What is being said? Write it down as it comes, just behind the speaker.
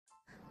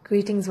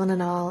Greetings one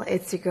and all,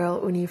 it's your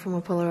girl Uni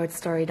from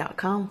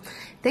Polaroidstory.com.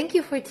 Thank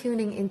you for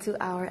tuning into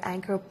our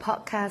Anchor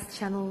podcast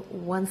channel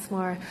once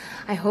more.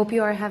 I hope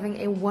you are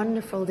having a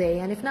wonderful day,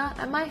 and if not,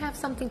 I might have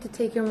something to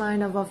take your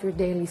mind off your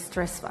daily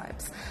stress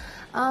vibes.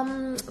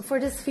 For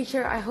this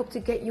feature, I hope to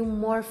get you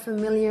more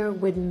familiar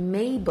with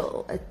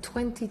MABEL, a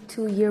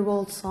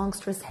 22-year-old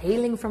songstress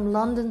hailing from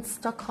London,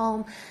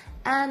 Stockholm,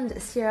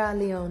 and Sierra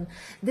Leone.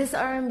 This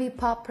R&B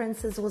pop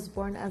princess was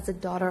born as the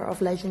daughter of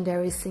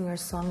legendary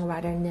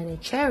singer-songwriter Nene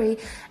Cherry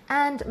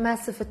and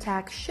Massive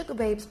Attack Sugar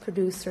Babes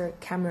producer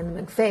Cameron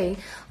McVeigh,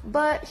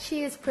 but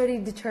she is pretty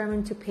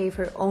determined to pave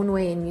her own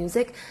way in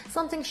music,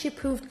 something she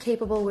proved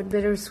capable with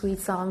bittersweet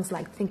songs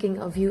like Thinking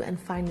of You and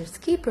Finders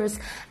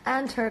Keepers,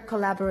 and her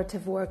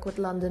collaborative work with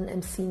London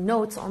MC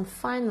Not3s on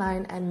Fine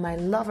Line and My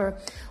Lover,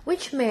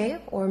 which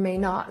may or may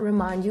not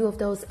remind you of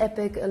those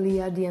epic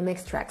Aaliyah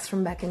DMX tracks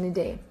from back in the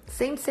day.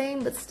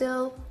 Same, but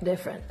still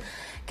different.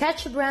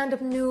 Catch a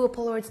brand new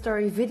Polaroid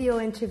Story video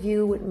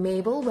interview with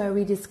MABEL, where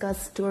we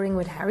discuss touring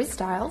with Harry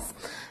Styles,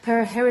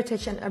 her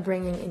heritage and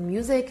upbringing in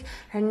music,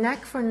 her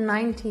knack for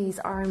 90s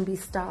R&B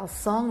style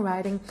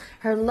songwriting,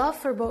 her love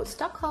for both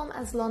Stockholm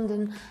as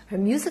London, her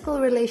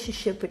musical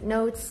relationship with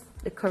Not3s,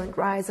 the current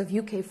rise of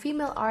UK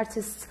female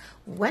artists,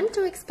 when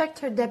to expect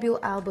her debut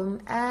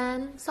album,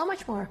 and so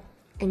much more.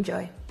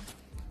 Enjoy.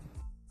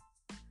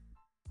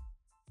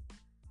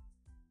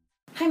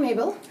 Hi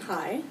MABEL.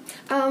 Hi.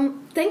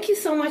 Thank you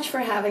so much for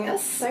having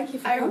us. Thank you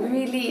for coming. I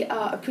really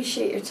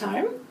appreciate your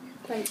time.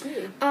 Thank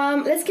you.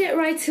 Let's get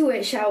right to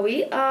it, shall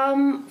we?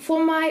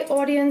 For my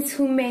audience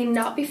who may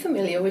not be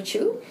familiar with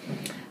you,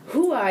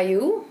 who are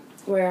you,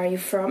 where are you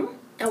from,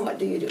 and what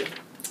do you do?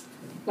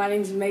 My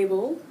name's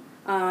MABEL.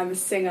 I'm a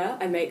singer.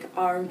 I make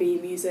R&B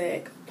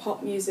music,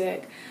 pop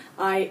music.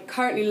 I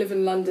currently live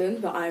in London,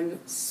 but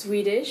I'm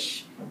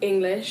Swedish,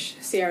 English,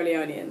 Sierra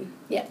Leonean.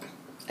 Yeah.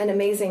 An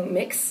amazing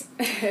mix.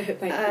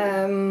 Thank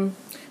you.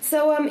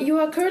 So you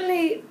are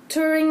currently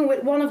touring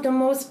with one of the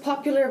most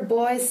popular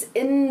boys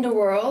in the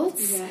world,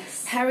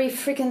 yes. Harry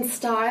freaking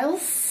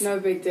Styles. No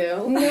big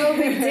deal. No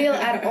big deal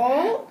at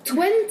all.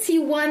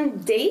 21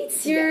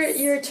 dates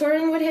you're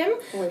touring with him.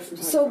 Away from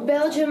home. So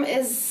Belgium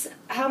is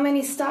how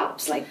many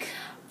stops? Like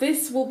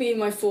this will be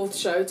my 4th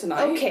show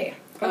tonight.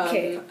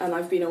 Okay. And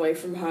I've been away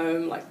from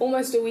home like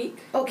almost a week.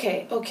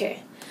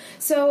 Okay.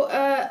 So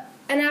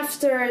and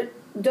after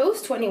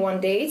those 21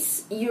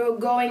 days, you're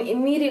going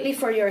immediately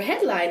for your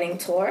headlining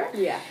tour.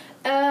 Yeah.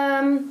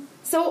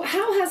 So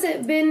how has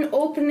it been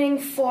opening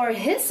for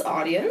his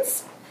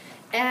audience?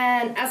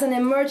 And as an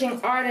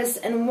emerging artist,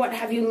 and what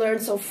have you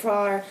learned so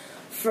far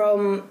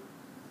from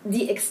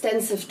the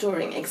extensive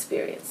touring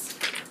experience?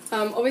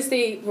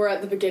 Obviously, we're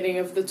at the beginning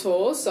of the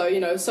tour, so, you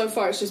know, so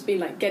far it's just been,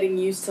 like, getting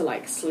used to,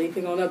 like,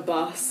 sleeping on a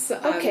bus.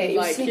 Okay,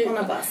 you sleep on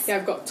a bus. Yeah,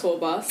 I've got a tour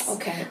bus.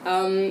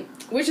 Okay.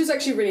 Which is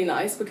actually really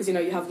nice because, you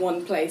know, you have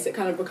one place, it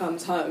kind of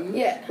becomes home.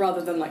 Yeah.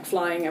 Rather than, like,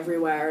 flying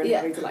everywhere and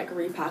having to, like,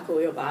 repack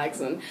all your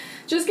bags and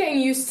just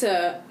getting used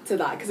to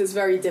that because it's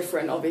very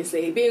different,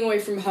 obviously. Being away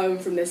from home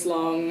from this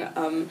long,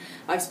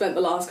 I've spent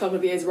the last couple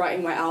of years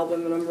writing my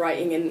album, and I'm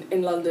writing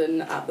in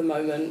London at the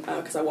moment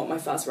because I want my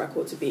first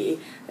record to be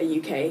a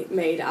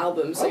UK-made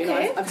album. So, you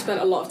know, I've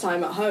spent a lot of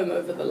time at home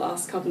over the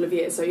last couple of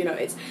years. So, you know,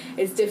 it's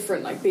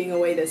different, like, being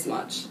away this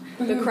much.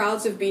 Mm-hmm. The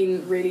crowds have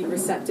been really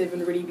receptive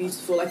and really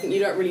beautiful. I think you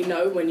don't really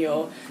know when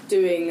you're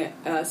doing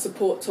a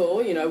support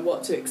tour, you know,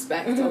 what to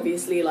expect. Mm-hmm.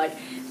 Obviously, like,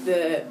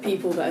 the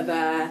people that are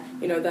there,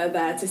 you know, they're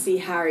there to see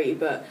Harry.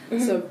 But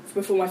so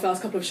before my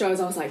first couple of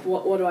shows, I was like,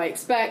 what do I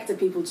expect? Are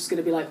people just going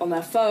to be, like, on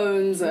their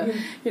phones?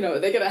 You know,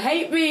 they're going to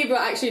hate me? But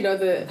actually, you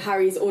know,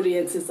 Harry's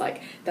audience is,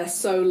 like, they're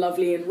so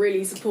lovely and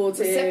really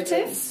supportive.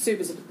 Receptive?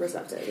 Super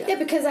receptive, Yeah,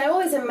 because I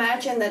always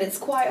imagine that it's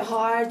quite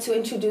hard to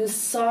introduce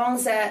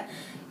songs that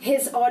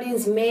his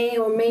audience may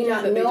or may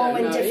not know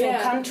in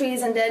different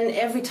countries, and then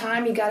every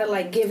time you gotta,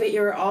 like, give it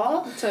your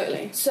all.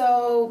 Totally.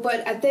 So,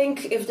 but I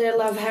think if they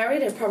love Harry,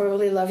 they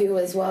probably love you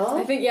as well.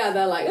 I think,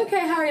 they're like, okay,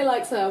 Harry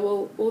likes her,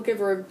 we'll give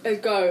her a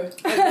go.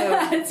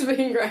 It's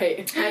been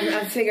great.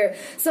 I figure.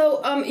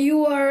 So,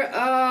 you are,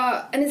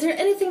 and is there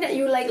anything that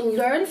you, like,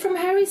 learned from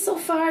Harry so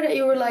far that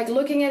you were, like,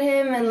 looking at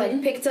him and,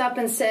 like, picked up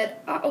and said,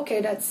 okay,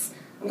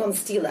 I'm going to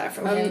steal that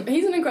from him?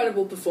 He's an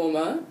incredible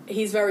performer.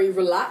 He's very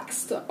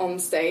relaxed on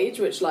stage,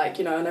 which, like,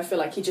 you know, and I feel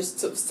like he just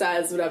sort of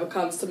says whatever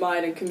comes to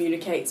mind and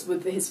communicates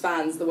with his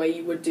fans the way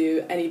you would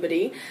do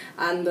anybody.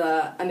 And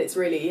it's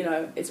really, you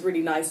know, it's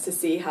really nice to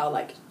see how,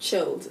 like,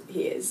 chilled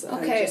he is. Okay.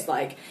 And just,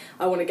 like,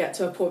 I want to get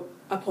to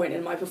a point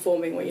in my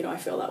performing where, you know, I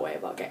feel that way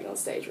about getting on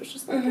stage, which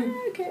is like,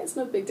 okay, it's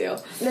no big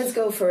deal. Let's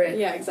go for it.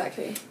 Yeah,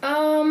 exactly.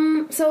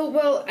 So,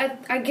 well,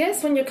 I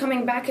guess when you're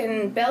coming back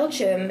in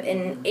Belgium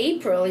in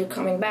April, you're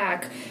coming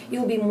back,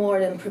 you'll be more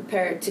than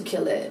prepared to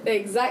kill it.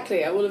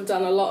 Exactly. I will have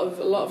done a lot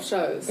of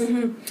shows.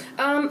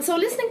 So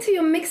listening to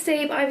your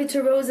mixtape, Ivy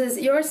to Roses,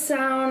 your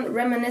sound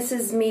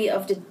reminisces me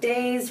of the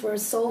days where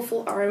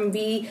soulful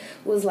R&B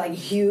was, like,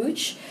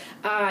 huge.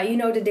 You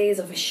know, the days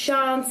of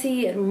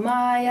Ashanti and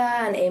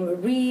Maya and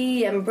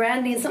A-Marie and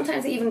Brandy and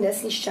sometimes even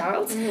Destiny's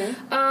Child.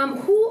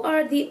 Who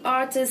are the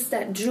artists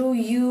that drew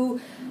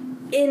you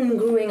in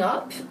growing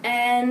up,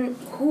 and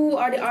who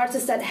are the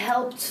artists that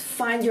helped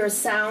find your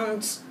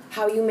sound,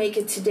 how you make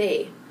it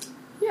today?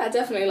 Yeah,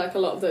 definitely, like a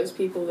lot of those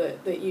people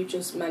that you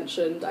just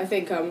mentioned. I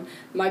think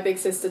my big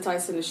sister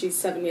Tyson, she's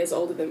 7 years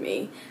older than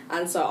me,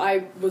 and so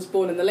I was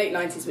born in the late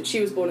 90s, but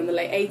she was born in the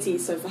late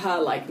 80s, so for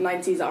her, like,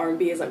 90s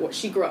R&B is like what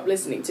she grew up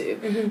listening to.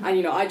 And,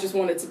 you know, I just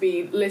wanted to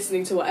be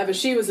listening to whatever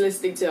she was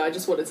listening to. I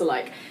just wanted to,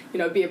 like, you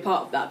know, be a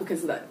part of that,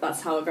 because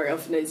that's how it very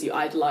often is. You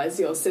idolise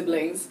your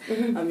siblings,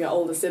 your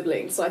older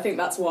siblings. So I think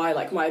that's why,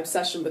 like, my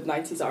obsession with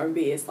 90s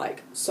R&B is,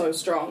 like, so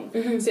strong.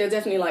 So yeah,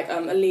 definitely, like,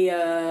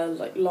 Aaliyah,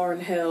 like, Lauryn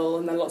Hill,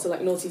 and then lots of,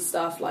 like, naughty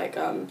stuff, like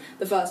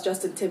the first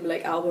Justin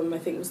Timberlake album, I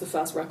think, was the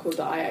first record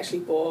that I actually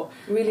bought.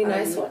 Really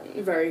nice one.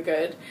 Very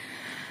good.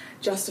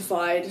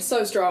 Justified,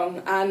 so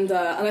strong, and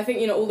I think,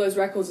 you know, all those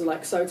records are,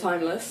 like, so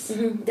timeless.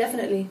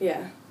 Definitely.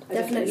 Yeah, I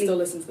definitely still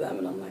listen to them,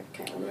 and I'm like,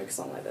 okay, I want to make a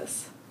song like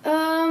this.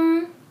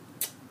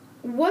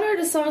 What are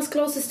the songs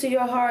closest to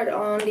your heart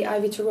on the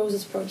Ivy to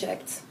Roses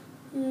project?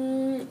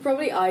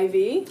 Probably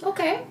Ivy.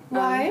 Okay,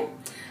 why?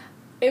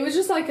 It was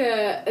just like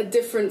a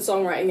different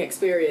songwriting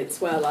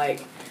experience where,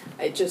 like,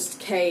 it just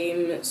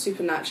came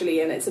super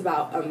naturally, and it's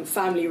about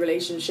family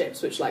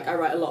relationships, which, like, I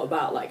write a lot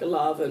about, like,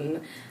 love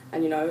and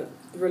you know,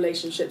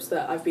 relationships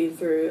that I've been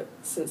through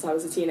since I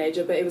was a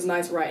teenager. But it was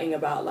nice writing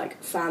about,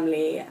 like,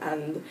 family,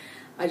 and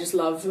I just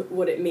love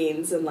what it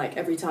means, and, like,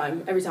 every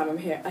time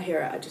I hear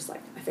it, I just,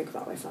 like, I think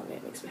about my family.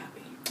 It makes me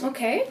happy.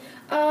 Okay.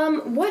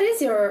 What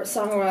is your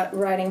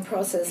songwriting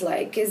process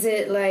like? Is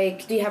it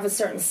like, do you have a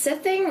certain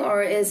setting,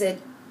 or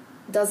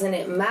doesn't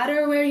it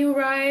matter where you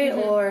write,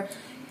 or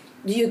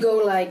do you go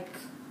like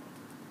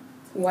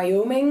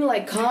Wyoming,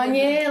 like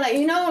Kanye, like,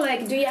 you know,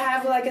 like, do you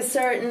have like a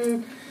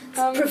certain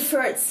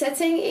preferred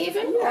setting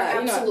even, or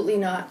absolutely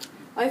not?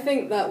 I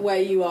think that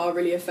where you are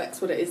really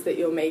affects what it is that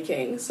you're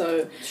making.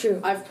 So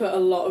true. I've put a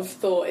lot of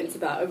thought into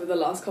that over the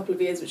last couple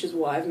of years, which is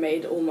why I've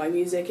made all my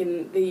music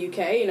in the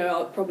UK. You know,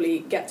 I'll probably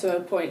get to a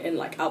point in,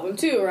 like, album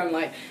 2 where I'm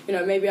like, you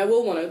know, maybe I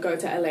will want to go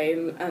to LA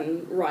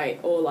and write,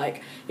 or,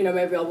 like, you know,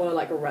 maybe I'll want to,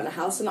 like, rent a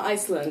house in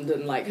Iceland,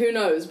 and, like, who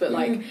knows. But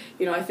like,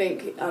 you know, I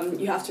think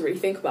you have to really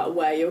think about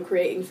where you're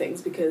creating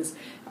things, because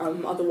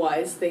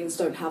otherwise things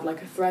don't have,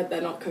 like, a thread.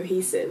 They're not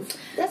cohesive.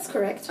 That's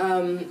correct.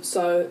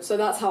 So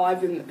that's how I've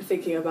been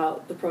thinking about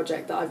the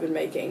project that I've been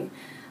making,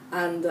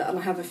 and I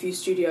have a few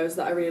studios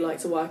that I really like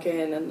to work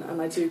in, and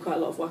I do quite a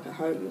lot of work at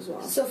home as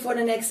well. So for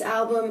the next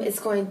album, it's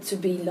going to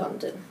be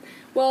London?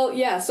 Well,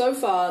 yeah, so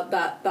far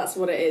that's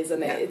what it is,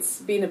 and it's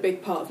been a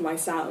big part of my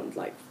sound,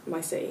 like, my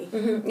city.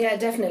 Yeah,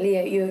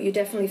 definitely. You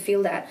definitely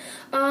feel that.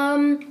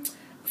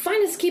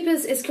 Finders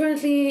Keepers is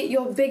currently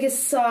your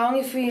biggest song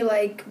if we,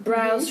 like,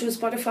 browse through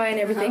Spotify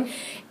and everything.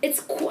 It's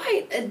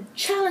quite a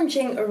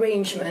challenging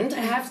arrangement.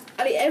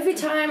 Every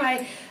time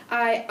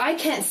I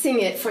can't sing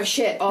it for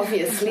shit,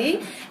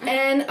 obviously.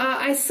 And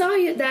I saw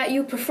that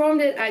you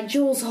performed it at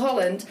Jules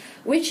Holland,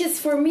 which is,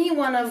 for me,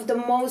 one of the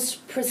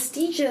most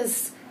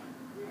prestigious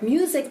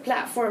music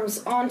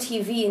platforms on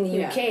TV in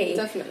the UK. Yeah,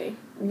 definitely.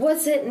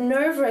 Was it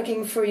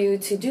nerve-wracking for you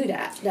to do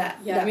that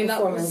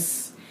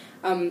performance?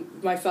 That was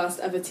my first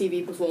ever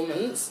TV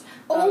performance.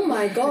 Oh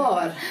my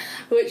god!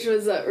 Which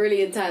was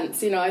really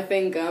intense. You know, I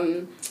think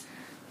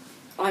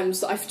I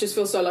just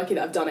feel so lucky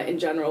that I've done it in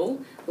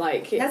general.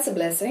 Like, that's a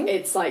blessing.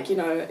 It's like, you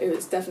know, it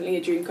was definitely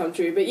a dream come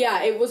true. But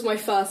yeah, it was my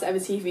first ever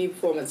TV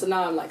performance, and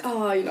now I'm like,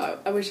 oh, you know,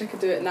 I wish I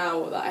could do it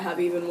now, that I have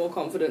even more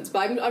confidence.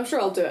 But I'm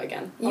sure I'll do it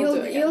again.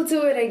 You'll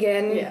do it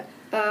again.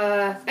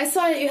 Yeah. I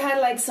saw that you had,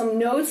 like, some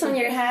notes on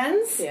your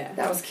hands. Yeah.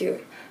 That was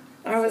cute.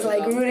 I was, so like,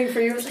 dumb. Rooting for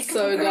you. I was like,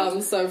 so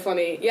dumb, so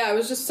funny. Yeah, I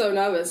was just so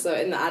nervous. So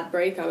in the ad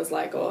break, I was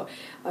like, I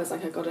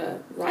gotta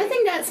write. I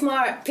think that's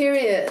smart,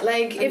 period.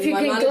 Like, and if you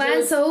can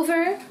glance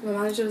over. My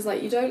manager was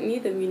like, you don't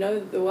need them, you know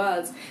the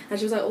words. And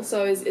she was like,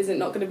 also, is it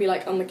not going to be,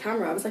 like, on the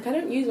camera? I was like, I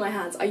don't use my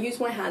hands. I use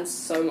my hands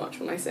so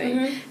much when I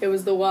sing. It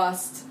was the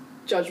worst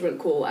judgment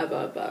call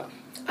ever, but...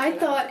 I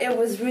thought it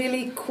was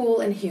really cool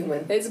and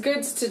human. It's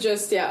good to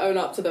just, own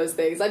up to those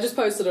things. I just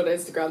posted on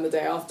Instagram the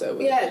day after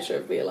with a picture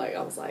of me, like,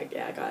 I was like,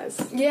 yeah, guys.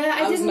 Yeah,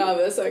 I was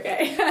nervous,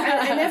 okay.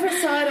 I never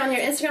saw it on your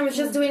Instagram. I was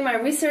just doing my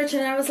research,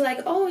 and I was like,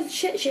 oh,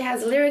 shit, she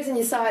has lyrics, and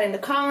you saw it in the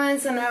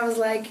comments, and I was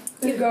like,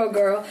 you go,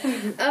 girl.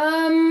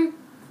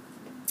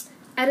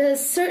 In a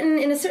certain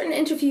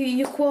interview,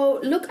 you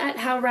quote, "Look at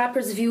how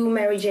rappers view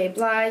Mary J.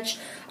 Blige.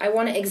 I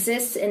want to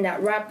exist in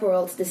that rap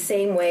world the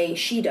same way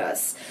she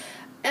does."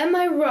 Am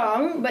I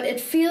wrong? But it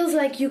feels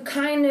like you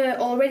kind of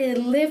already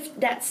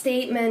lived that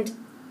statement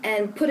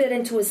and put it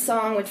into a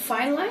song with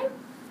Fine Line?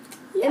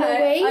 Yeah, in a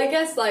way? I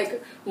guess,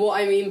 like, what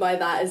I mean by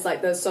that is,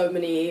 like, there's so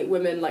many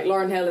women, like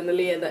Lauryn Hill and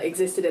Aaliyah, that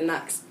existed in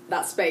that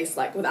that space,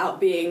 like without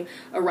being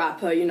a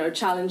rapper, you know,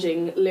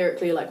 challenging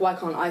lyrically, like why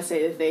can't I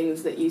say the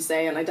things that you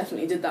say? And I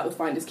definitely did that with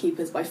Finders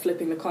Keepers by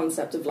flipping the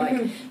concept of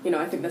like, you know,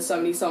 I think there's so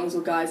many songs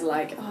where guys are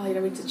like, oh, you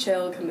know, we need to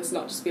chill, can this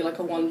not just be like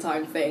a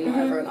one-time thing,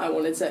 whatever. And I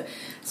wanted to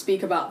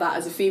speak about that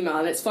as a female.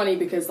 And it's funny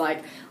because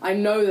like I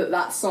know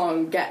that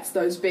song gets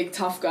those big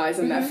tough guys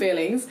and their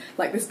feelings.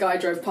 Like this guy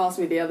drove past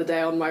me the other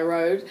day on my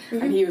road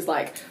and he was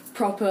like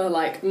proper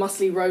like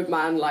muscly road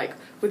man, like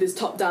with his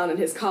top down in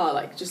his car,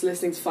 like just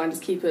listening to Finders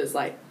Keepers,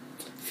 like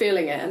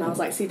feeling it. And I was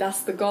like, see,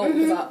 that's the goal,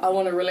 because I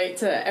want to relate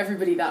to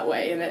everybody that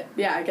way. And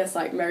I guess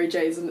like Mary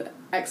J's an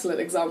excellent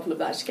example of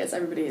that. She gets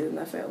everybody in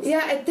their feels.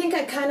 Yeah, I think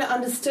I kind of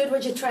understood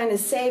what you're trying to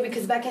say,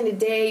 because back in the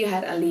day you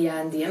had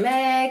Aaliyah and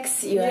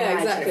DMX, you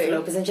had Jennifer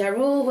Lopez and Ja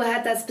Rule, who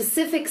had that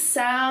specific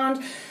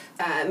sound.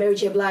 Mary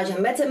J. Blige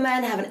and Method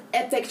Man have an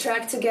epic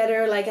track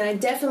together, like, and I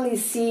definitely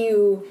see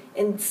you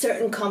in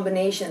certain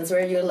combinations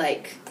where you're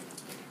like,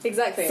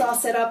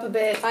 sauce it up a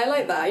bit. I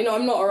like that. You know,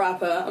 I'm not a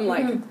rapper. I'm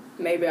like,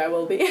 maybe I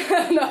will be. No,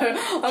 I'm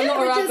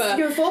not a rapper. Just,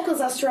 your vocals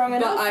are strong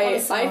enough.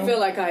 But I feel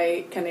like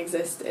I can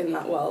exist in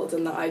that world,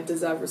 and that I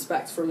deserve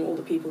respect from all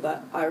the people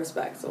that I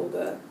respect. All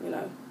the, you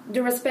know,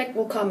 the respect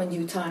will come in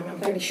due time.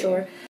 I'm pretty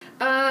sure.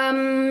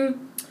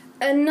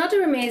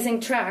 Another amazing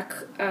track,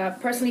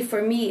 personally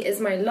for me, is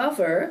My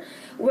Lover,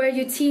 where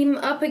you team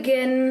up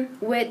again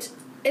with,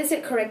 is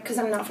it correct, because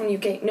I'm not from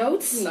UK,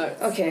 Notes? Notes.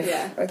 Okay,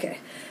 yeah. Okay.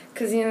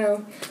 Because, you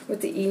know,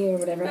 with the E or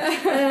whatever.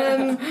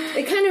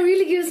 It kind of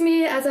really gives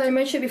me, as I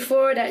mentioned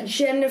before, that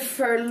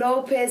Jennifer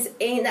Lopez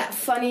Ain't That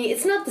Funny.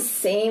 It's not the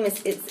same,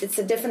 it's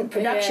a different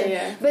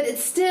production. But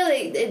it's still,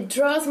 it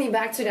draws me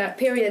back to that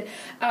period.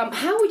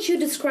 How would you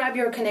describe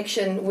your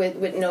connection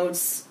with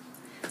Notes?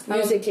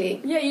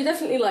 Musically, you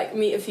definitely like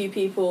meet a few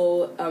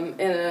people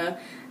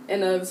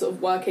in a sort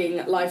of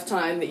working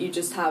lifetime that you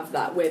just have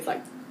that with,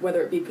 like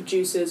whether it be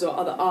producers or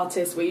other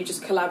artists, where you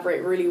just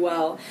collaborate really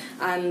well.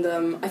 And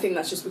I think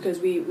that's just because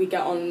we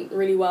get on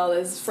really well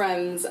as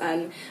friends,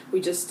 and we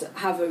just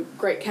have a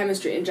great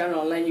chemistry in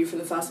general. And I knew from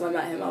the first time I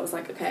met him, I was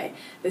like, okay,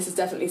 this is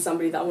definitely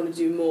somebody that I want to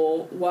do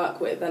more work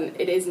with. And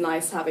it is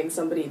nice having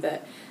somebody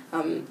that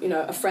you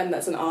know, a friend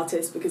that's an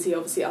artist, because he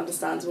obviously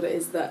understands what it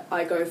is that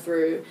I go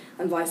through,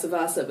 and vice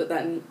versa. But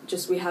then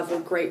just we have a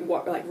great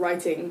like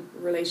writing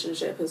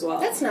relationship as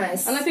well. That's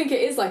nice. And I think it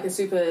is like a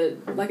super,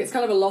 like it's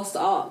kind of a lost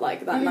art,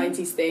 like that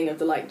 90s thing of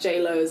the like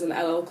J-Lo's and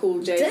LL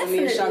Cool J's and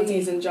the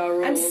Ashantis and Ja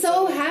Rule. I'm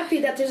so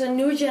happy that there's a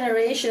new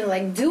generation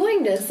like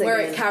doing this where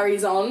again. It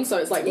carries on, so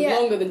it's like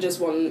longer than just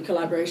one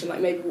collaboration.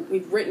 Like maybe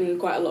we've written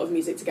quite a lot of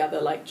music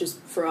together, like just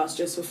for us,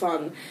 just for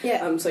fun.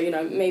 So you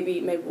know, maybe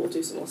we'll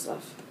do some more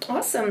stuff.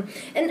 Awesome.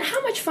 And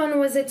how much fun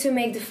was it to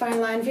make the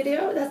Fine Line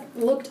video? That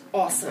looked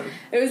awesome.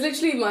 It was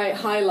literally my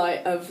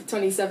highlight of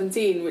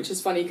 2017, which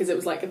is funny because it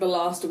was like the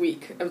last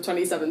week of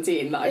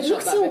 2017 that I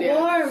shot that video. It looked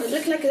so warm. It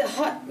looked like a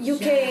hot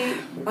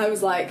UK I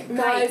was like,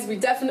 guys, we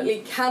definitely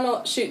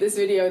cannot shoot this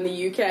video in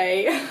the UK.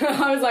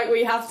 I was like,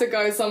 we have to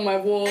go somewhere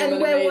warm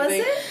and where amazing.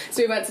 Was it?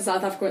 So we went to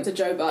South Africa, went to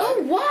Joburg.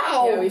 Oh,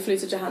 wow. Yeah, we flew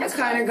to Johannesburg.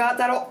 I kind of got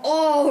that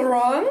all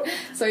wrong.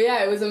 So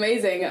yeah, it was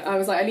amazing. I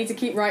was like, I need to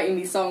keep writing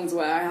these songs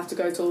where I have to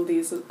go to all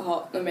these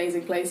hot,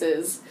 amazing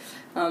places.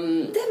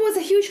 That was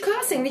a huge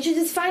casting. Did you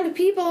just find the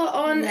people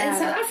in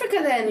South Africa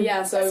then?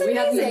 Yeah, so we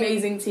had an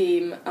amazing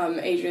team.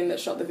 Adrian that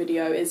shot the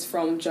video is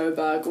from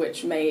Joburg,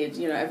 which made,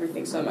 you know,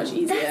 everything so much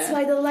easier. That's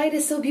why the light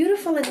is so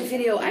beautiful in the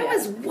video. I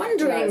was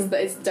wondering. No,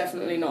 it's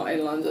definitely not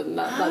in London.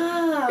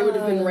 It would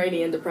have been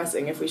rainy and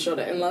depressing if we shot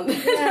it in London.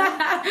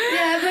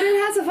 Yeah, but it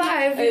has a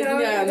vibe. You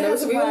know?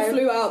 So we all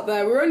flew out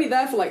there. We were only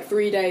there for like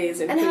 3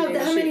 days. And how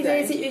many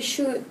days did you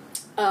shoot?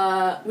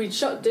 We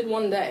did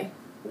 1 day.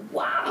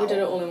 Wow. We did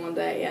it all in 1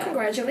 day, yeah.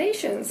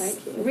 Congratulations.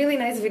 Thank you. Really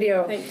nice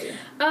video. Thank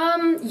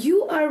you.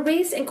 You are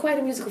raised in quite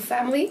a musical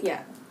family.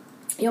 Yeah.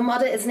 Your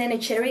mother is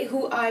Nene Cherry,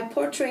 who I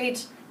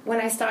portrayed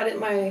when I started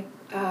my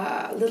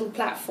little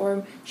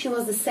platform. She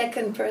was the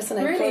second person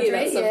I portrayed.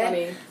 That's so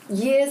funny.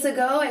 Years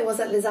ago, I was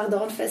at Les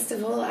Ardentes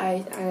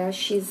Festival.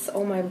 She's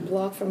on my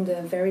blog from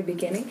the very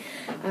beginning.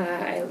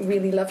 I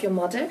really love your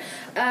mother.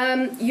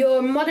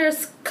 Your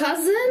mother's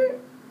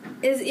cousin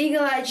is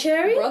Eagle Eye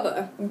Cherry.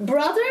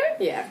 Brother?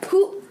 Yeah.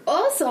 Who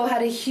also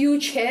had a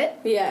huge hit.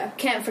 Yeah.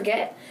 Can't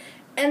forget.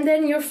 And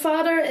then your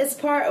father is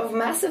part of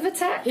Massive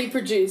Attack. He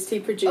produced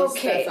their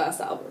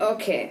first album.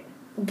 Okay.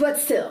 But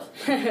still.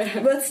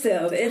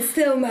 It's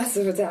still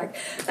Massive Attack.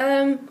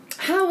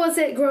 How was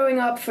it growing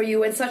up for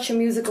you in such a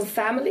musical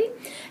family?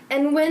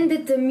 And when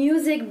did the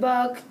music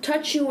bug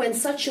touch you in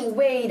such a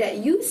way that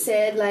you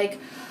said, like,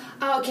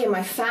 okay,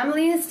 my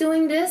family is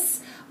doing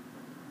this,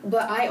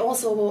 but I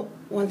also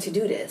want to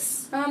do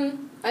this?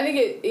 I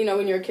think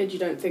when you're a kid, you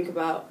don't think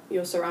about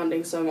your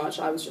surroundings so much.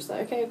 I was just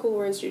like, okay, cool,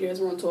 we're in studios,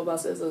 we're on tour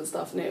buses and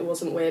stuff, and it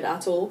wasn't weird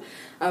at all.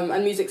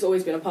 And music's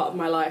always been a part of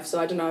my life, so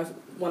I don't know if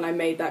when I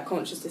made that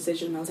conscious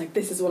decision, I was like,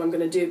 this is what I'm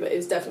going to do, but it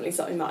was definitely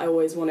something that I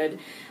always wanted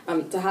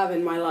to have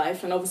in my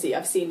life. And obviously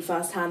I've seen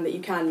firsthand that you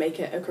can make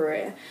it a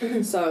career.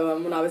 Mm-hmm. So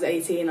when I was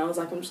 18, I was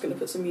like, I'm just going to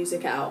put some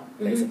music out,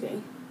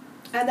 basically.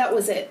 And that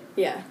was it?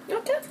 Yeah.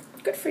 Okay,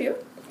 good for you.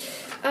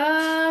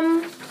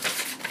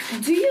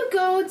 Do you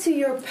go to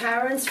your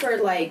parents for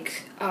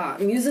like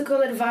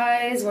musical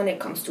advice when it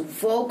comes to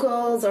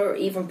vocals or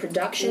even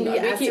production? Do you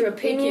ask their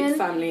opinion? We keep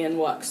family and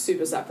work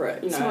super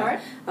separate. You know, smart.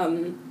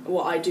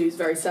 What I do is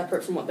very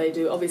separate from what they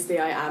do. Obviously,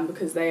 I am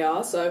because they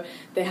are. So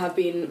they have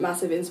been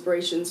massive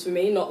inspirations for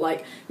me. Not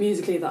like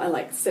musically that I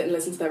like sit and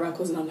listen to their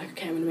records and I'm like,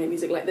 okay, I'm gonna make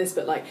music like this.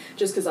 But like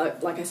just because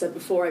like I said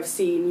before, I've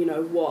seen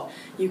what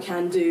you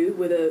can do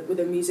with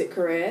a music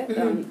career.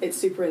 It's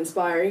super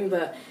inspiring.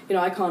 But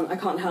I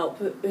can't help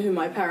who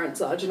my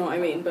parents are. Do you know what I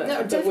mean? But,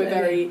 no, but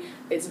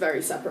it's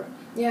very separate.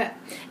 Yeah,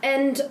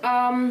 and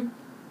are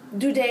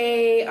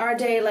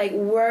they like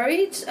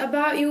worried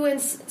about you in a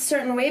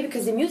certain way,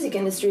 because the music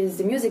industry is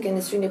the music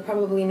industry and they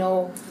probably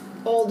know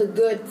all the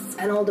good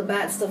and all the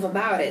bad stuff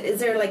about it? Is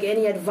there like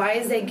any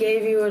advice they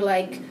gave you, or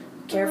like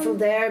careful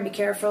there, be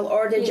careful,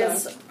 or they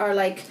just are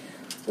like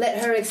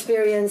let her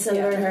experience and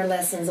learn her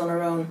lessons on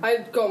her own? I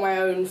got my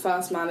own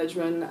first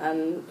management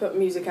and put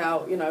music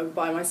out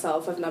by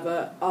myself. I've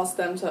never asked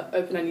them to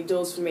open any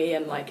doors for me,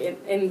 and like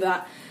in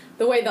that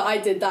the way that I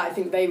did that, I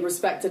think they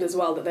respected as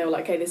well, that they were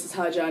like, hey, this is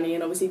her journey,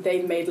 and obviously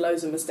they've made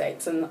loads of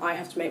mistakes and I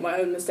have to make my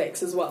own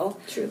mistakes as well.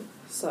 True.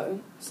 So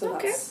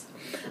okay.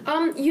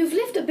 That's... You've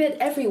lived a bit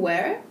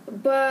everywhere,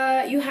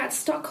 but you had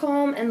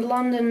Stockholm and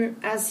London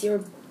as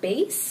your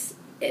base,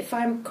 if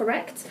I'm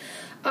correct.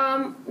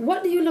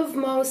 What do you love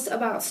most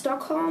about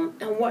Stockholm,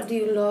 and what do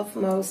you love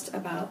most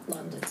about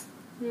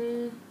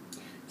London?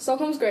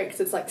 Stockholm's great because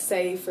it's like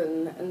safe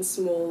and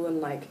small and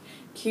like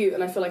cute,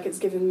 and I feel like it's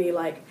given me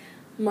like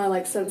my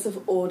like sense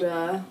of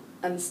order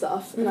and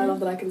stuff, and I love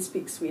that I can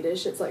speak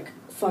Swedish. It's like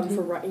fun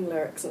for writing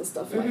lyrics and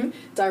stuff, like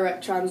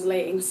direct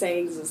translating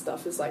sayings and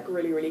stuff is like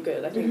really, really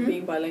good. I think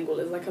being bilingual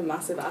is like a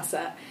massive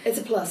asset. It's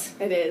a plus.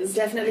 It is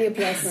definitely a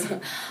plus.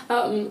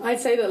 I'd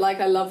say that like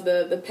I love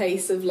the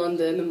pace of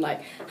London and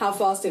like how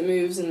fast it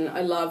moves, and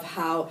I love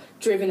how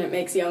driven it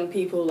makes young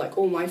people. Like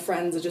all my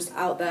friends are just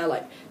out there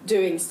like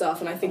doing stuff,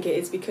 and I think it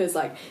is because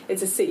like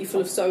it's a city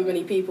full of so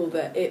many people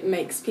that it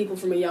makes people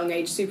from a young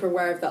age super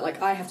aware of that,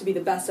 like I have to be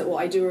the best at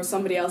what I do or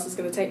somebody else is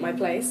going to take my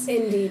place.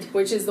 Indeed.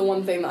 Which is the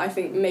one thing that I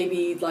think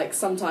maybe like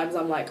sometimes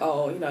I'm like,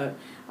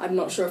 I'm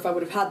not sure if I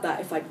would have had that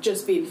if I'd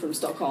just been from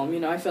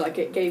Stockholm. I feel like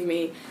it gave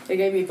me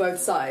both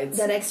sides.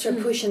 That extra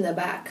push in the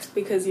back.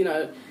 Because,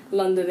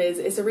 London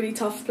it's a really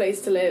tough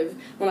place to live.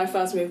 When I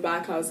first moved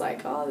back, I was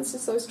like, oh, this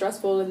is so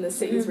stressful and the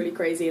city's really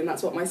crazy, and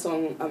that's what my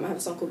song, I have a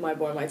song called My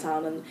Boy, My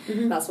Town,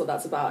 and that's what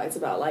that's about. It's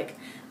about like,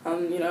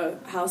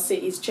 how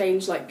cities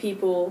change like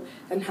people,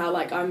 and how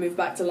like I moved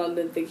back to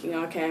London thinking,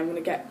 okay, I'm going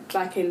to get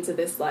back into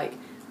this like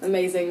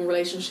amazing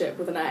relationship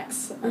with an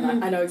ex,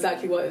 and I know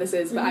exactly what this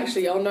is, but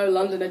actually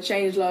London had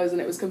changed loads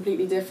and it was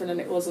completely different,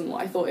 and it wasn't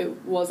what I thought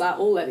it was at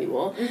all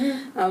anymore.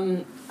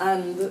 And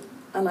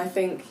I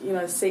think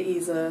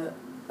cities are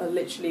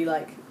literally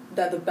like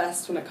they're the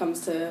best when it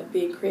comes to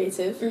being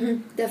creative.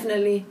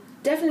 Definitely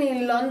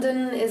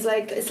London is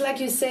like, it's like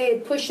you say,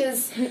 it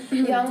pushes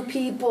young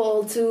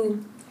people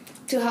to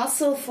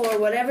hustle for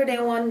whatever they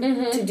want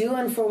to do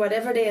and for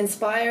whatever they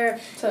inspire.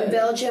 Totally. In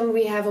Belgium,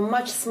 we have a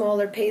much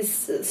slower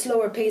pace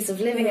of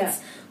living. Yeah.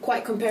 It's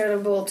quite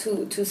comparable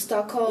to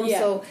Stockholm. Yeah.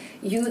 So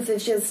youth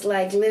is just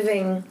like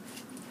living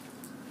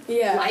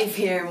life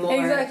here more.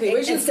 Exactly.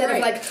 Which instead of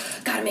like,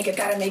 gotta make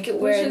it.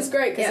 Which is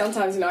great, because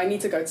sometimes, I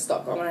need to go to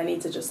Stockholm and I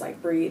need to just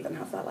like breathe and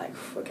have that like,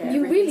 okay,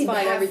 you everything's really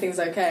fine, everything's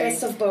okay.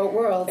 Best of both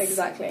worlds.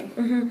 Exactly.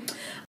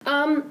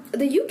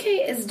 The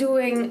UK is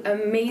doing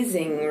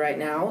amazing right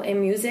now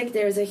in music.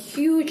 There's a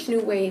huge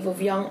new wave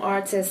of young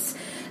artists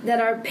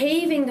that are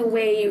paving the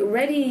way,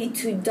 ready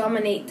to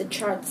dominate the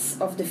charts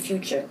of the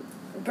future.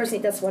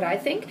 Personally, that's what I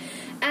think.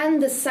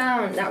 And the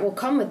sound that will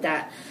come with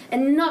that.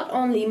 And not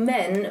only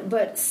men,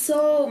 but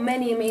so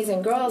many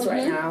amazing girls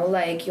right now,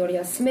 like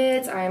Julia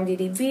Smith,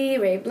 IMDb,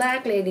 Ray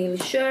Black, Lady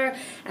Lusher,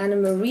 Anna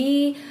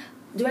Marie.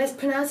 Do I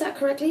pronounce that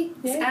correctly?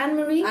 Yeah. It's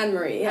Anne-Marie?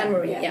 Anne-Marie, yeah.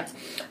 Anne-Marie, yeah.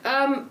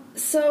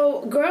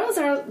 So girls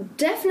are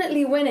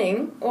definitely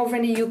winning over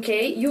in the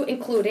UK, you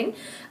including.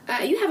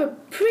 You have a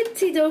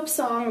pretty dope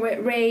song with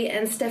Ray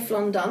and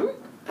Stefflon Don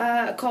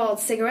called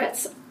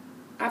Cigarettes.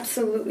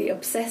 Absolutely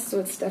obsessed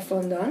with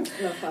Stefflon Don.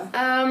 Love her.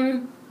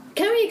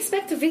 Can we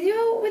expect a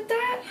video with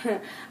that?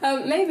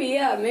 Maybe.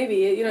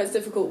 It's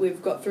difficult.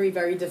 We've got 3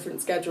 very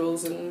different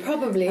schedules, and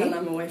probably. And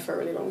I'm away for a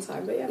really long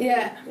time, but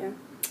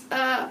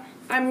yeah.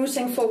 I'm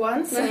rooting for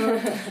one. So,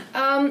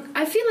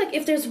 I feel like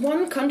if there's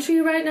one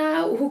country right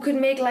now who could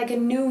make like a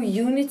new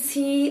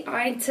Unity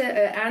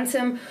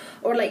anthem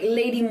or like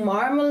Lady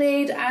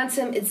Marmalade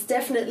anthem, it's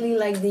definitely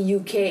like the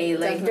UK.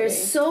 Like there's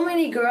so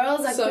many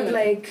girls that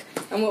like,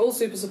 and we're all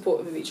super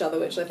supportive of each other,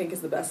 which I think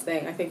is the best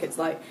thing. I think it's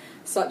like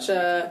such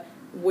a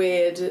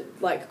weird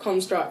like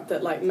construct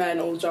that like men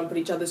all jump on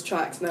each other's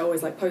tracks and they're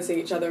always like posting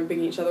each other and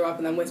bigging each other up,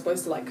 and then we're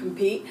supposed to like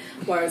compete,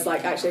 whereas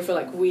like actually I feel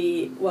like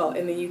well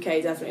in the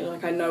UK definitely,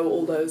 like I know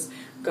all those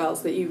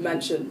girls that you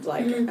mentioned,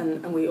 like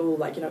and we all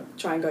like, you know,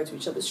 try and go to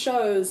each other's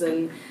shows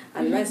and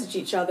message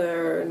each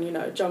other and, you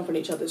know, jump on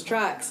each other's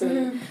tracks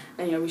and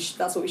you know,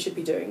 that's what we should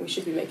be doing. We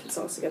should be making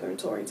songs together and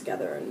touring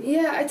together. And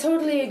yeah, I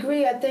totally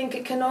agree. I think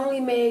it can only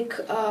make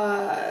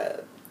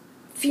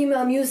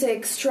female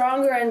music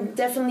stronger, and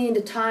definitely in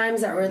the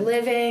times that we're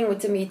living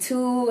with the Me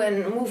Too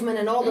and movement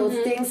and all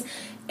those things,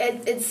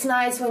 it's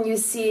nice when you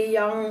see a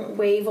young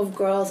wave of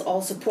girls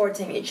all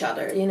supporting each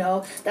other, you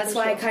know. That's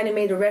why I kind of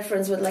made a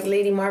reference with like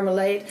Lady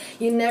Marmalade.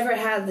 You never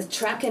had the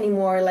track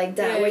anymore like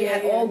that, where you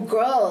had all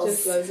girls,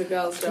 just loads of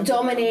girls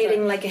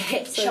dominating like a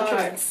hit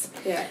charts.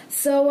 True. Yeah.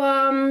 So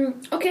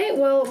okay,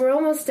 well, we're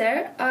almost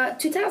there.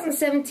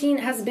 2017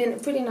 has been a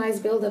pretty nice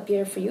build-up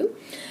year for you.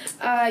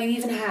 You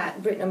even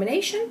had Brit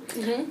nomination.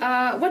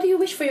 What do you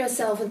wish for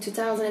yourself in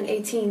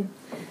 2018?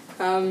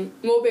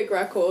 More big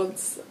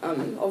records.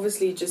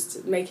 Obviously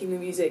just making the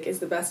music is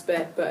the best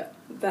bit, but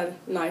then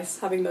nice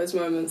having those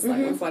moments like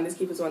when Finders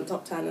Keepers went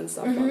top 10 and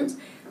stuff.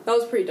 That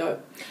was pretty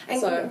dope.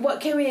 And so, what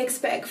can we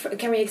expect?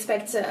 Can we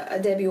expect a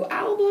debut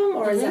album,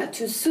 or is that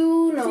too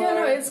soon? Or? Yeah,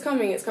 no, it's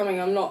coming.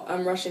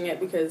 I'm rushing it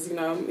because, you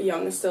know, I'm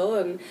young still,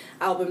 and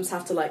albums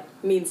have to like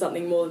mean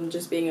something more than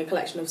just being a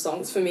collection of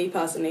songs. For me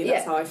personally,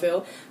 that's how I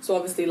feel. So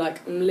obviously,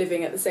 like, I'm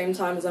living at the same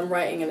time as I'm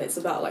writing, and it's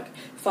about like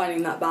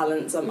finding that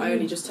balance. I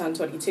only just turned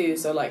 22,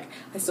 so like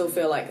I still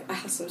feel like I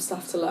have some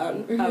stuff to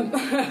learn. You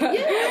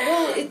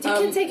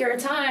can take your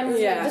time.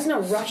 There's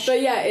no rush.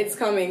 But yeah, it's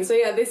coming. So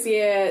yeah, this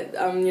year,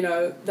 you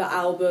know, the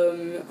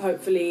album,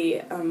 hopefully,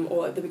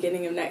 or at the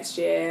beginning of next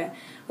year.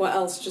 What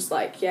else? Just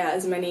like,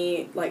 as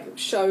many like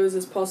shows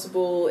as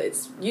possible.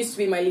 It's used to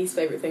be my least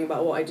favourite thing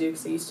about what I do,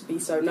 because I used to be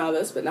so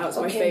nervous, but now it's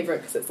my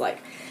favourite, because it's like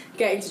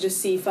getting to just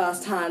see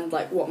firsthand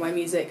like what my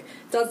music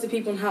does to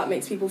people and how it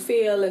makes people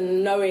feel,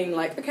 and knowing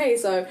like, okay,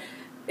 so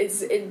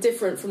it's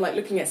different from like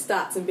looking at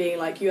stats and being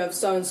like, you have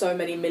so and so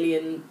many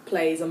million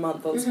plays a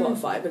month on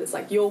Spotify, but it's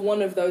like you're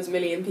one of those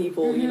million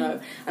people, you know,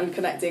 and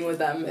connecting with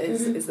them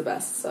is the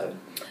best. So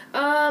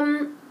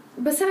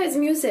besides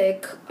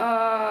music,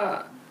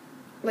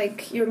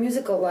 like your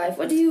musical life,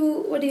 what do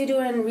you do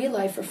in real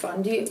life for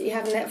fun? Do you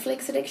have a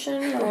Netflix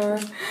addiction, or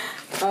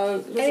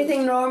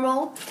anything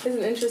normal? It's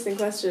an interesting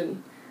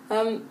question.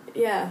 I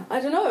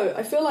don't know.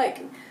 I feel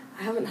like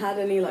I haven't had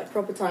any like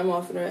proper time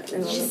off in Did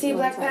you see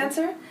Black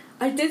Panther?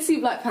 I did see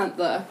Black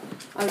Panther.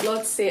 I'd love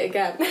to see it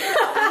again.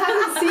 I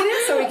haven't seen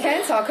it, so we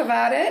can't talk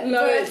about it.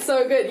 No, it's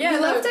so good. Yeah, you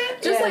loved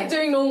it? Just like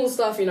doing normal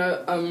stuff, you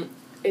know.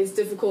 It's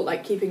difficult,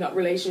 like keeping up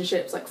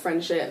relationships, like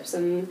friendships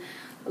and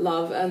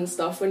love and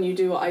stuff when you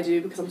do what I do,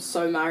 because I'm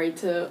so married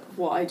to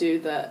what I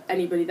do that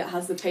anybody that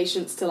has the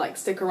patience to like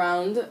stick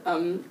around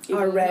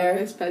are rare.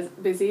 It's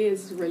busy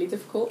is really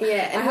difficult.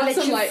 Yeah, and I have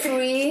some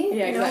free.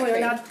 Yeah, exactly. We're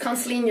not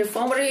constantly in your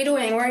phone. What are you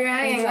doing? Where are you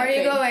hanging? Exactly.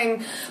 Where are you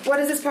going? What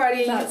is this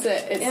party? That's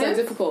it. It's so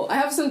difficult. I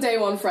have some day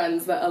one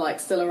friends that are like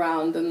still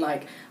around, and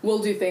like we'll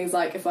do things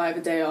like if I have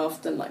a day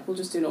off, then like we'll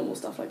just do normal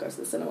stuff like go to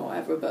the cinema or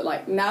whatever. But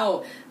like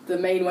now the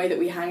main way that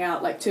we hang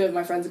out, like two of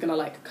my friends are gonna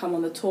like come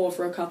on the tour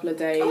for a couple of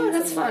days. Oh,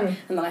 that's fun. Like,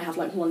 and then I have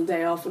like one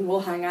day off and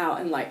we'll hang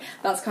out, and like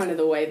that's kind of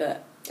the way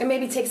that. And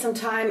maybe take some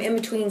time in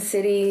between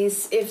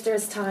cities if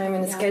there's time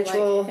in the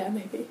schedule. Like,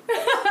 maybe.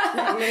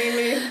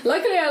 Maybe.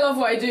 Luckily, I love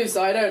what I do,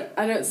 so I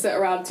don't sit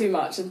around too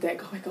much and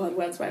think, oh my god,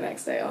 when's my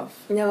next day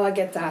off? No, I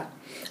get that.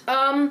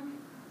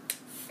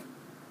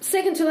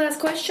 Second to last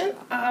question.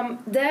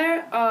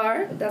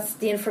 That's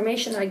the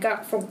information I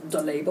got from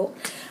the label.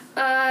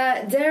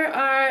 There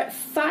are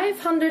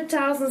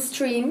 500,000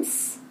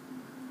 streams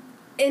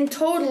in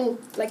total.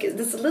 Like,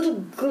 there's a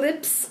little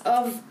glimpse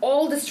of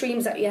all the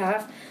streams that you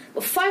have.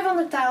 Well,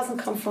 500,000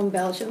 come from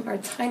Belgium, our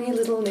tiny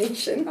little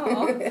nation.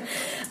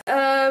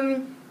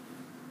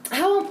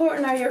 How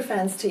important are your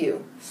fans to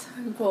you? So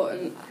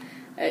important.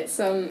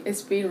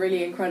 It's been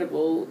really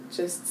incredible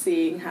just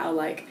seeing how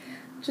like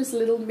just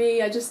little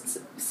me, I just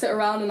sit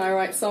around and I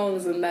write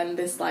songs, and then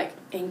this like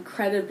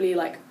incredibly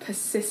like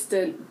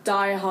persistent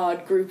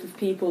die-hard group of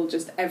people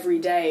just every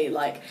day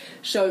like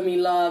show me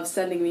love,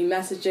 sending me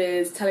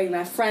messages, telling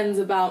their friends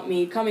about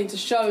me, coming to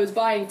shows,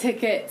 buying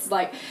tickets,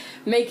 like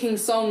making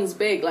songs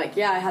big. Like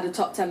I had a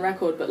top 10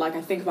 record, but like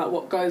I think about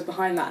what goes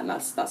behind that, and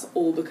that's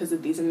all because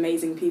of these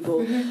amazing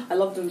people. I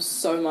love them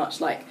so much.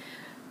 Like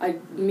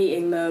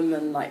meeting them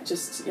and like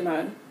just, you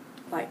know,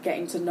 like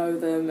getting to know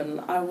them, and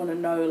I want to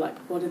know like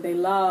what do they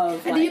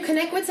love. And like, do you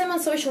connect with them on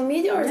social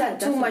media, or is that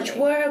too much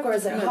work, or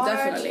is it hard?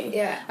 Definitely.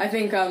 Yeah. I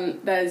think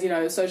there's, you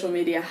know, social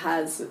media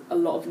has a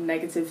lot of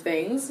negative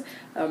things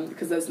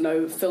because there's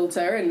no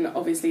filter, and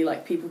obviously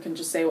like people can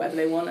just say whatever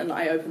they want, and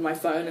I open my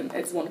phone and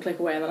it's one click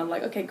away, and then I'm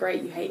like, okay,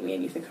 great, you hate me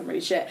and you think I'm really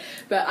shit.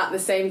 But at the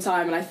same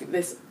time, and I think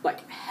this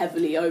like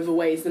heavily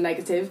overweighs the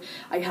negative,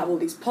 I have all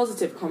these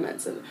positive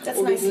comments and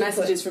all these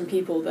messages from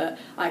people that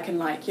I can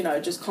like, you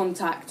know, just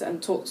contact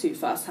and talk to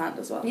firsthand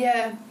as well.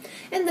 Yeah,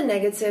 and the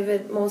negative,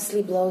 it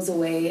mostly blows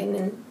away, and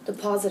then the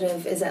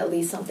positive is at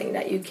least something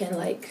that you can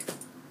like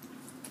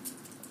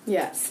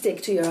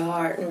stick to your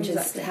heart and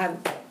just have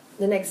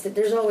the next day.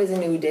 There's always a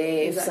new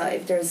day.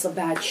 If there's a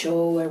bad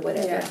show or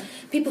whatever,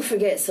 people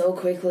forget so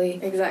quickly.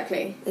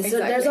 Exactly. So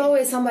there's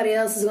always somebody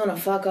else who's gonna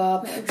fuck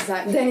up.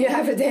 Exactly. Then you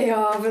have a day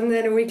off, and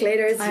then a week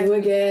later it's you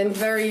again.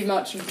 Very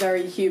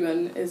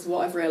human is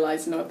what I've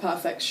realised. You know, a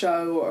perfect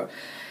show or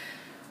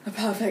a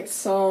perfect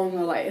song,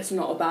 or like it's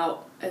not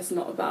about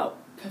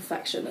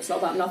perfection. It's not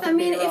about nothing. I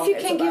mean, being wrong. if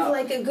you can give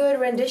like a good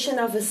rendition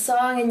of a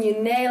song and you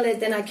nail it,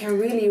 then I can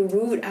really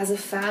root as a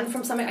fan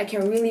from something. I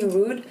can really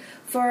root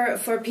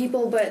for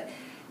people, but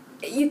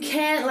you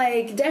can't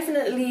like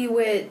definitely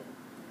with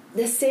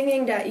the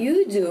singing that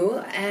you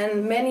do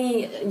and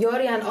many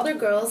Yori and other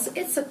girls,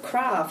 it's a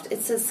craft,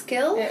 it's a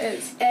skill, it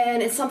is.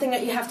 And it's something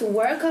that you have to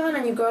work on,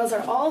 and you girls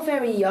are all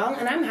very young,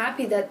 and I'm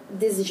happy that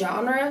this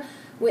genre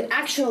with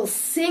actual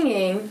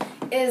singing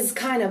is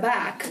kind of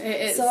back.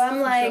 It is, so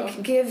I'm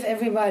like, give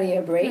everybody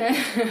a break.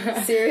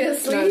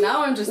 Seriously. No,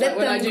 now I'm just Let like,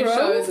 when I do grow.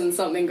 shows and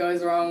something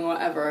goes wrong or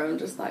whatever, I'm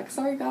just like,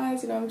 sorry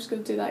guys, you know, I'm just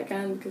going to do that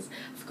again because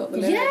I forgot the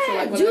lyrics. Yeah, or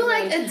like do whatever.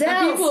 like And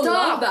Adele, people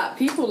stop. love that.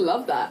 People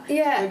love that.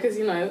 Yeah. Because,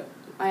 you know,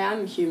 I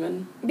am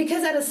human.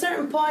 Because at a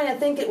certain point, I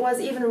think it was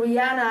even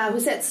Rihanna who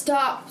said,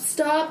 stop,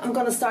 I'm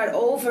going to start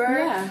over.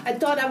 Yeah. I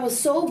thought that was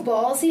so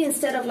ballsy,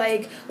 instead of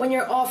like when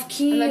you're off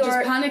key And then or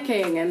just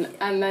panicking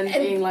and then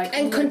being like...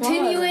 And oh my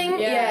continuing. God.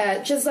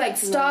 Yeah. Just like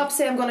stop,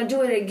 say I'm going to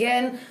do it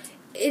again.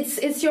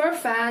 It's your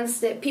fans,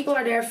 that people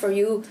are there for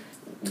you.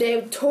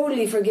 They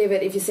totally forgive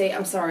it if you say,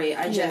 I'm sorry,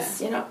 I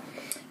just, you know.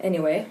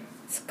 Anyway,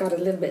 got a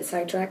little bit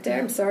sidetracked there,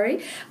 I'm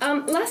sorry.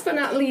 Last but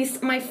not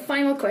least, my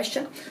final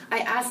question. I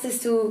ask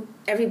this to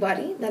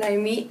everybody that I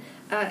meet.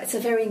 It's a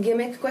very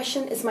gimmick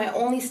question. It's my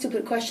only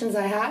stupid questions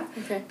I have.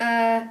 Okay.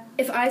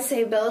 If I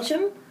say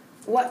Belgium,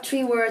 what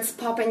 3 words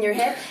pop in your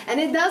head? And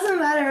it doesn't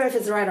matter if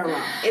it's right or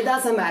wrong. It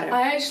doesn't matter.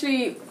 I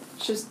actually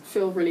just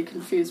feel really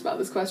confused about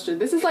this question.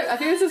 This is like, I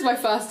think this is my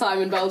first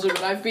time in Belgium,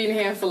 and I've been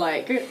here for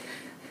like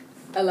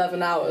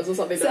 11 hours or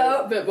something,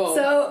 a bit more.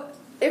 So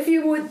if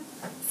you would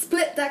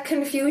split that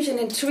confusion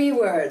in 3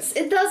 words,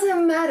 it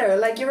doesn't matter,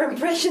 like your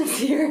impressions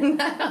here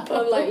now.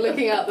 I'm like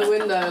looking out the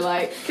window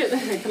like,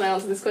 can I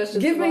answer this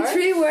question Give tomorrow? me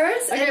 3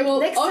 words. Okay, and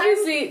well, next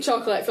obviously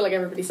chocolate. I feel like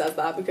everybody says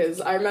that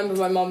because I remember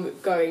my mum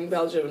going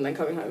Belgium and then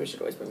coming home and she'd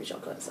always bring me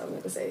chocolate, so I'm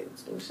going to say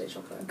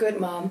chocolate. time, good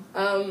mom.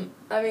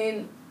 I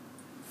mean,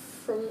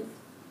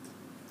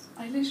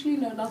 I literally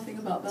know nothing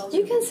about Belgium.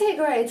 You can say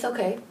grey, it's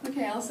okay.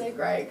 Okay, I'll say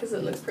grey because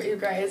it looks pretty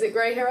grey. Is it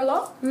grey here a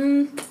lot?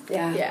 Yeah.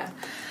 Yeah.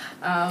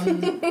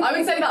 I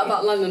would say that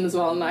about London as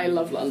well, and I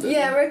love London.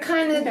 Yeah, we're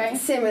kind of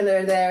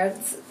similar there.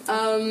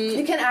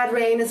 You can add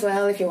rain as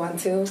well if you want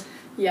to.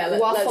 Yeah,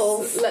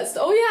 waffles. Let's.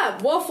 Oh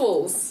yeah,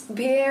 waffles.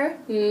 Beer.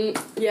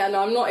 Yeah,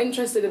 no, I'm not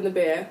interested in the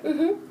beer.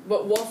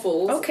 But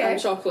waffles and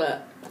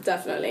chocolate,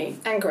 definitely.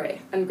 And grey.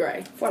 And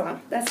grey. Voila,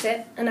 that's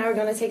it. And now we're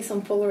going to take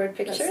some Polaroid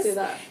pictures. Let's do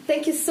that.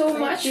 Thank you so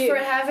much for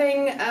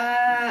having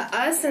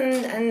us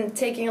and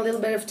taking a little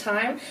bit of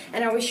time.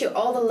 And I wish you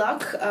all the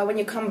luck when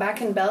you come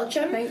back in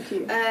Belgium. Thank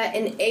you.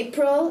 In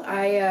April,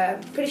 I'm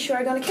pretty sure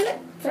I'm going to kill it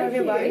for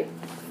everybody.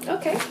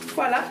 Okay,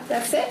 voila,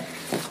 that's it.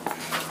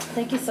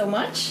 Thank you so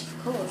much.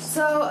 Cool.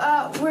 So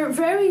we're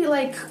very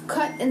like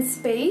cut in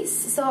space.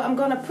 So I'm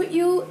gonna put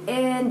you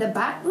in the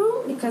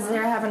bathroom because they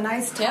have a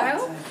nice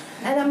tile,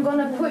 and I'm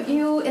gonna put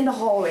you in the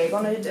hallway.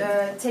 Gonna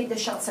take the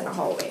shots in the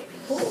hallway.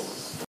 Cool.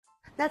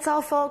 That's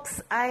all,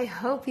 folks. I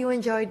hope you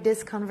enjoyed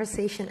this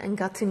conversation and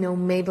got to know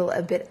Mabel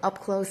a bit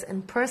up close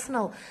and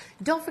personal.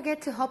 Don't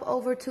forget to hop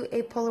over to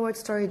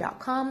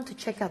apolaroidstory.com to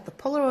check out the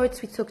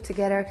Polaroids we took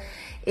together.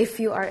 If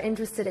you are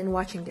interested in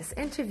watching this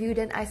interview,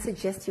 then I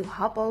suggest you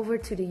hop over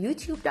to the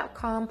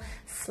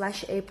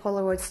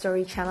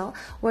youtube.com/apolaroidstory channel,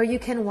 where you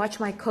can watch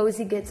my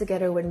cozy get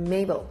together with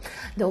Mabel.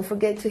 Don't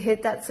forget to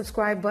hit that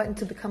subscribe button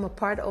to become a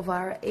part of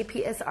our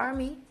APS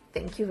army.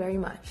 Thank you very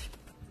much.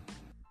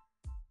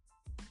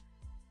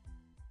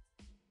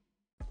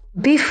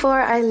 Before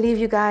I leave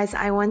you guys,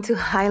 I want to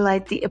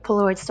highlight the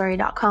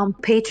apolaroidstory.com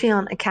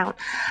Patreon account.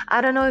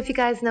 I don't know if you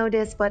guys know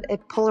this, but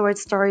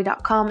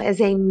apolaroidstory.com is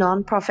a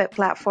non-profit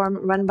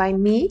platform run by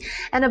me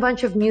and a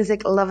bunch of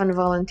music loving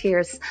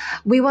volunteers.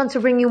 We want to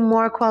bring you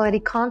more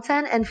quality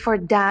content, and for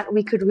that,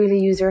 we could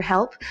really use your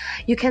help.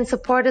 You can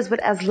support us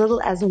with as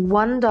little as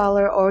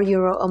 $1 or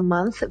euro a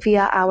month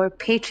via our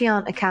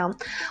Patreon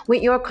account.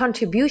 With your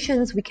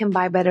contributions, we can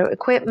buy better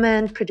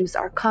equipment, produce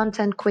our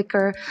content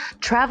quicker,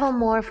 travel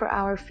more for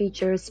our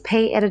features,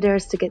 pay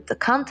editors to get the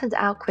content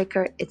out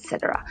quicker,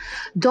 etc.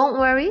 Don't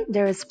worry,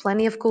 there is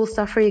plenty of cool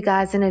stuff for you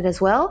guys in it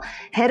as well.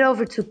 Head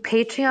over to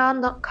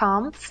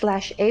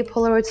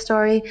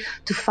patreon.com/apolaroidstory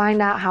to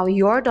find out how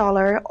your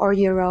dollar or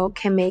euro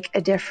can make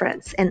a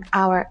difference in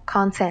our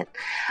content.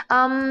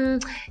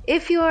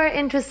 If you are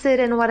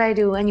interested in what I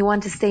do and you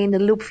want to stay in the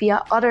loop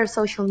via other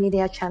social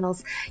media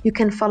channels, you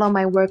can follow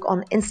my work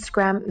on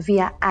Instagram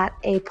via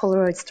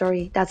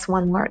 @apolaroidstory. That's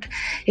one word.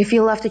 If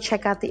you love to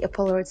check out the A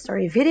Polaroid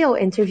Story video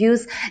interview,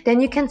 interviews,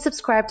 then you can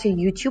subscribe to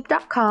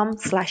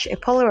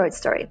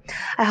youtube.com/apolaroidstory.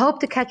 I hope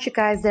to catch you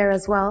guys there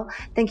as well.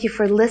 Thank you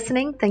for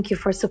listening. Thank you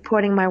for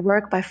supporting my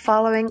work by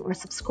following or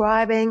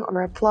subscribing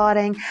or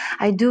applauding.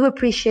 I do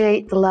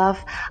appreciate the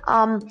love.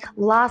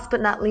 Last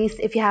but not least,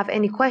 if you have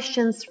any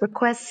questions,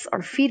 requests,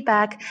 or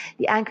feedback,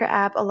 the Anchor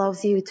app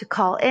allows you to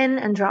call in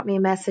and drop me a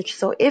message.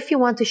 So if you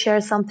want to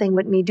share something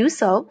with me, do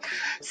so.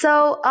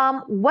 So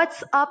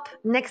what's up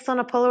next on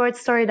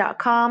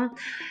apolaroidstory.com?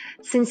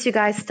 Since you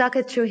guys stuck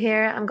it through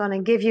here, I'm going to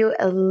give you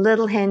a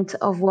little hint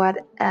of what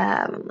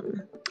I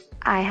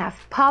have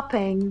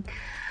popping.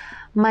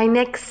 My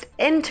next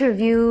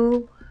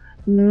interview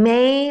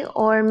may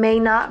or may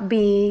not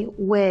be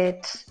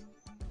with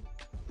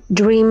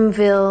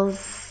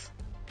Dreamville's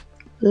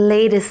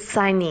latest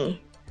signee,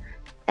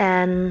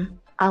 and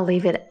I'll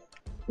leave it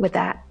with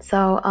that.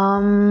 So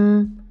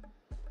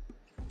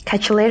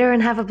catch you later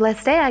and have a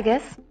blessed day, I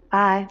guess.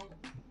 Bye.